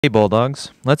Hey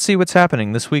Bulldogs, let's see what's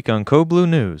happening this week on Code Blue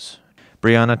News.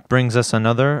 Brianna brings us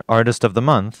another Artist of the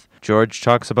Month. George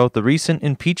talks about the recent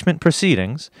impeachment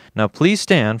proceedings. Now please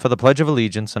stand for the Pledge of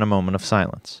Allegiance in a moment of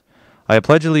silence. I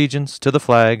pledge allegiance to the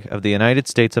flag of the United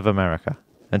States of America,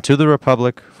 and to the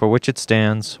republic for which it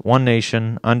stands, one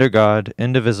nation, under God,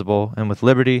 indivisible, and with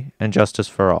liberty and justice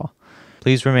for all.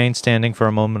 Please remain standing for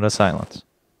a moment of silence.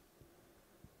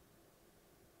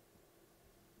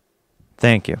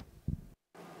 Thank you.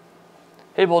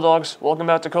 Hey Bulldogs, welcome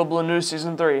back to Code Blue News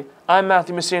Season 3. I'm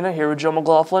Matthew Messina, here with Joe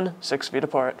McLaughlin, 6 feet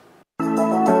apart.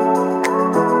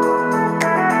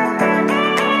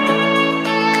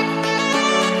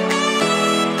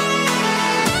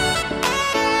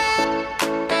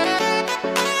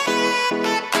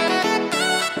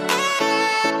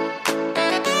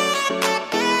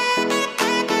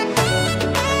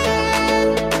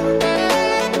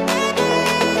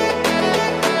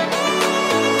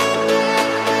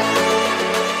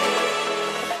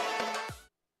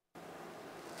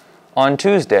 On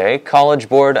Tuesday, College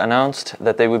Board announced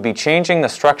that they would be changing the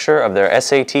structure of their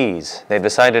SATs. They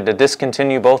decided to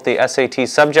discontinue both the SAT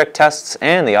subject tests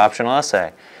and the optional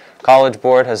essay. College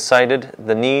Board has cited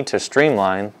the need to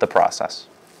streamline the process.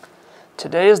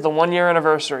 Today is the one-year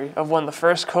anniversary of when the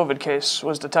first COVID case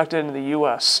was detected in the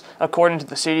U.S., according to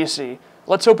the CDC.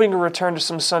 Let's hope we can return to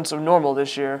some sense of normal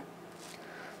this year.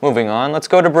 Moving on, let's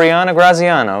go to Brianna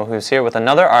Graziano, who's here with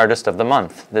another Artist of the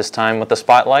Month, this time with the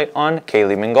spotlight on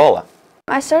Kaylee Mingola.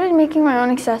 I started making my own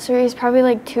accessories probably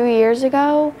like 2 years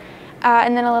ago,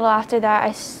 and then a little after that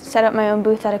I set up my own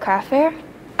booth at a craft fair.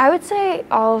 I would say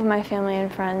all of my family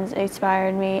and friends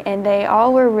inspired me, and they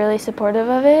all were really supportive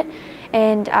of it,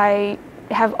 and I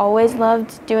have always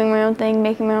loved doing my own thing,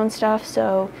 making my own stuff,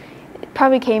 so it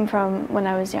probably came from when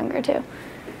I was younger too.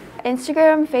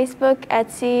 Instagram, Facebook,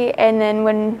 Etsy, and then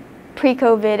when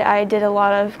pre-COVID I did a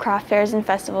lot of craft fairs and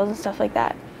festivals and stuff like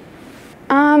that.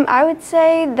 I would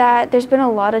say that there's been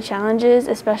a lot of challenges,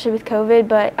 especially with COVID,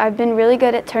 but I've been really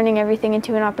good at turning everything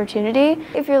into an opportunity.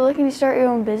 If you're looking to start your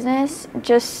own business,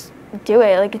 just do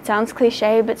it. Like, it sounds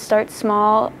cliche, but start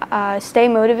small, stay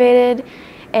motivated,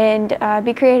 and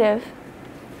be creative.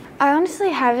 I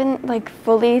honestly haven't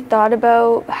fully thought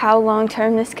about how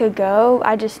long-term this could go.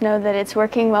 I just know that it's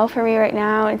working well for me right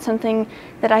now. It's something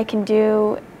that I can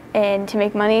do and to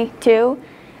make money too.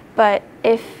 But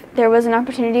if there was an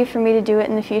opportunity for me to do it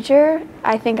in the future,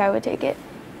 I think I would take it.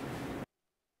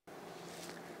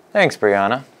 Thanks,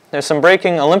 Brianna. There's some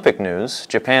breaking Olympic news.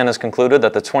 Japan has concluded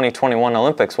that the 2021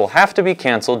 Olympics will have to be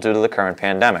canceled due to the current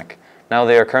pandemic. Now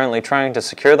they are currently trying to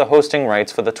secure the hosting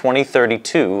rights for the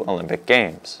 2032 Olympic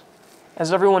Games.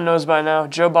 As everyone knows by now,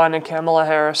 Joe Biden and Kamala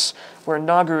Harris were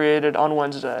inaugurated on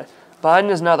Wednesday. Biden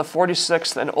is now the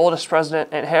 46th and oldest president,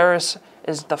 and Harris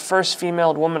is the first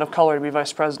female woman of color to be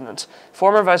vice president.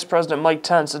 Former Vice President Mike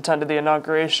Pence attended the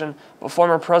inauguration, but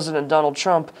former President Donald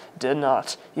Trump did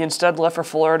not. He instead left for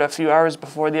Florida a few hours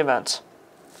before the event.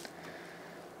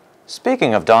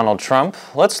 Speaking of Donald Trump,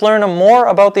 let's learn more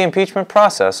about the impeachment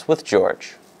process with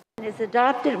George. Is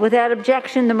adopted without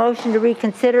objection. The motion to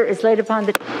reconsider is laid upon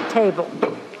the table.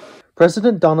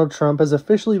 President Donald Trump has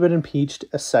officially been impeached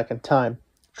a second time.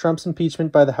 Trump's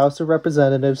impeachment by the House of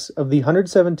Representatives of the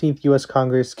 117th U.S.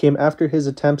 Congress came after his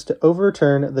attempts to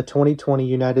overturn the 2020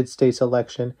 United States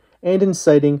election and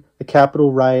inciting the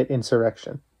Capitol riot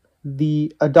insurrection.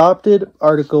 The adopted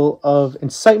article of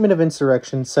incitement of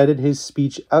insurrection cited his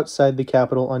speech outside the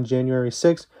Capitol on January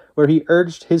 6th, where he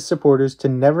urged his supporters to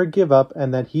never give up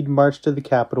and that he'd march to the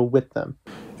Capitol with them.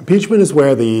 Impeachment is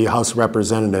where the House of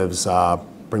Representatives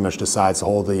pretty much decides to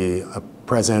hold the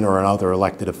president or another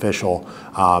elected official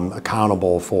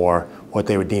accountable for what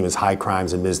they would deem as high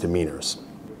crimes and misdemeanors.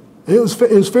 It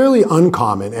was fairly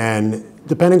uncommon, and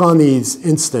depending on these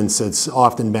instances, it's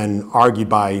often been argued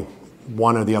by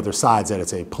one or the other sides that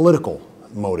it's a political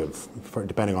motive,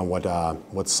 depending on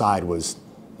what side was,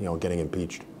 getting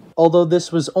impeached. Although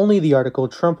this was only the article,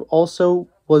 Trump also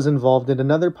was involved in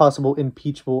another possible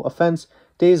impeachable offense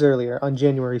days earlier, on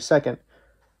January 2nd.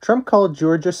 Trump called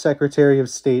Georgia Secretary of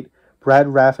State Brad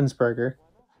Raffensperger.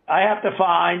 I have to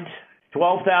find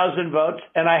 12,000 votes,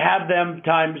 and I have them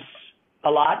times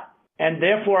a lot, and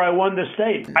therefore I won the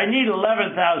state. I need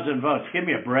 11,000 votes. Give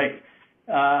me a break.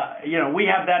 We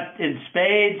have that in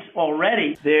spades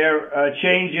already. They're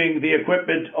changing the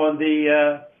equipment on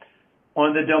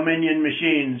the Dominion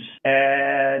machines,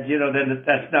 and then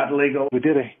that's not legal. We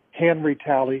did a hand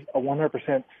retally, a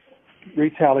 100%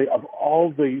 retally of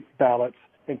all the ballots,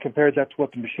 and compared that to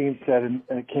what the machine said, and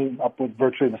it came up with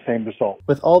virtually the same result.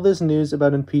 With all this news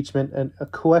about impeachment, a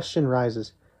question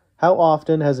rises. How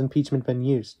often has impeachment been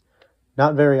used?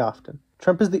 Not very often.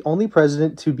 Trump is the only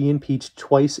president to be impeached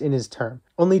twice in his term.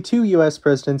 Only 2 U.S.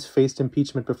 presidents faced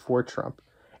impeachment before Trump.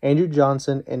 Andrew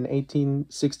Johnson in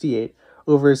 1868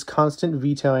 over his constant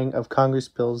vetoing of Congress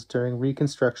bills during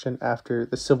Reconstruction after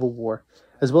the Civil War,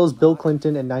 as well as Bill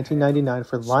Clinton in 1999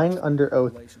 for lying under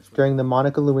oath during the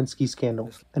Monica Lewinsky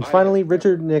scandal. And finally,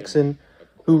 Richard Nixon,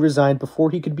 who resigned before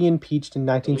he could be impeached in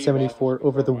 1974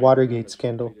 over the Watergate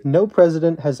scandal. No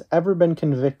president has ever been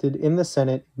convicted in the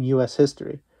Senate in U.S.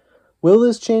 history. Will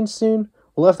this change soon?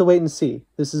 We'll have to wait and see.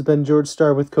 This has been George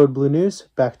Starr with Code Blue News.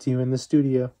 Back to you in the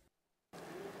studio.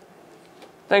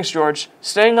 Thanks, George.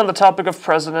 Staying on the topic of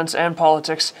presidents and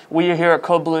politics, we here at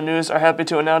Code Blue News are happy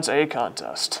to announce a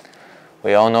contest.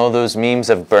 We all know those memes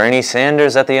of Bernie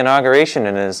Sanders at the inauguration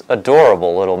and his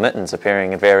adorable little mittens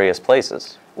appearing in various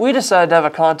places. We decided to have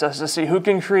a contest to see who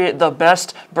can create the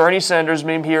best Bernie Sanders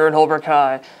meme here in Holbrook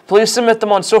High. Please submit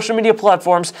them on social media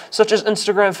platforms such as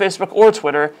Instagram, Facebook, or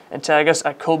Twitter, and tag us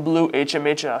at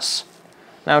CodeBlueHMHS.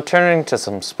 Now turning to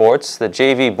some sports, the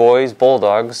JV Boys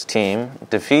Bulldogs team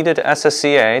defeated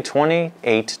SSCA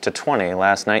 28-20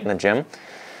 last night in the gym.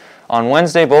 On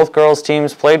Wednesday, both girls'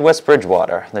 teams played West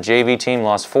Bridgewater. The JV team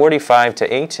lost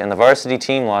 45-8 and the varsity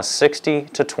team lost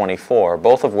 60-24,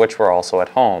 both of which were also at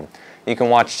home. You can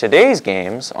watch today's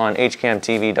games on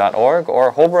hcamtv.org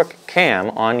or Holbrook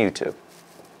Cam on YouTube.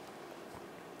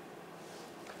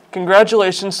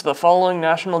 Congratulations to the following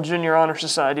National Junior Honor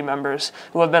Society members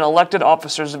who have been elected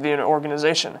officers of the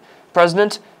organization.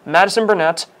 President Madison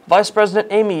Burnett, Vice President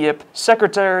Amy Yip,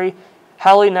 Secretary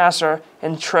Hallie Nasser,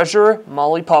 and Treasurer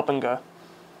Molly Poppinga.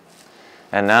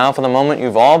 And now for the moment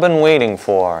you've all been waiting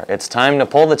for. It's time to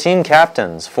pull the team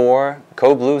captains for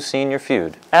Code Blue Senior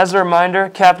Feud. As a reminder,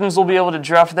 captains will be able to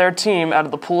draft their team out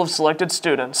of the pool of selected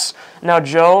students. Now,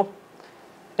 Joe,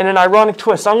 in an ironic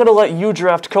twist, I'm going to let you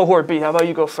draft Cohort B. How about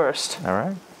you go first? All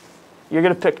right. You're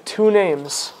going to pick 2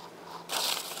 names.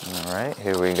 All right,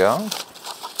 here we go.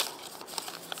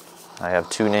 I have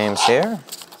 2 names here.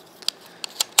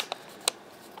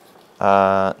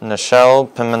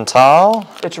 Nichelle Pimental.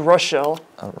 It's Rochelle.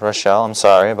 Rochelle, I'm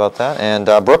sorry about that. And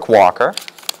Brooke Walker.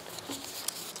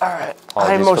 All right.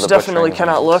 I most definitely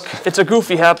cannot look. It's a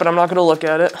goofy hat, but I'm not going to look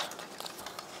at it.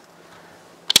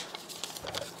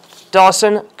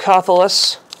 Dawson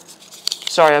Cathalis.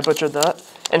 Sorry, I butchered that.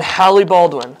 And Hallie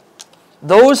Baldwin.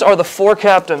 Those are the 4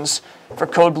 captains for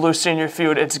Code Blue Senior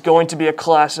Feud. It's going to be a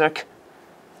classic.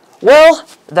 Well,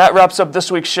 that wraps up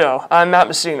this week's show. I'm Matt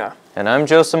Messina. And I'm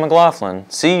Joseph McLaughlin.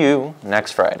 See you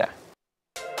next Friday.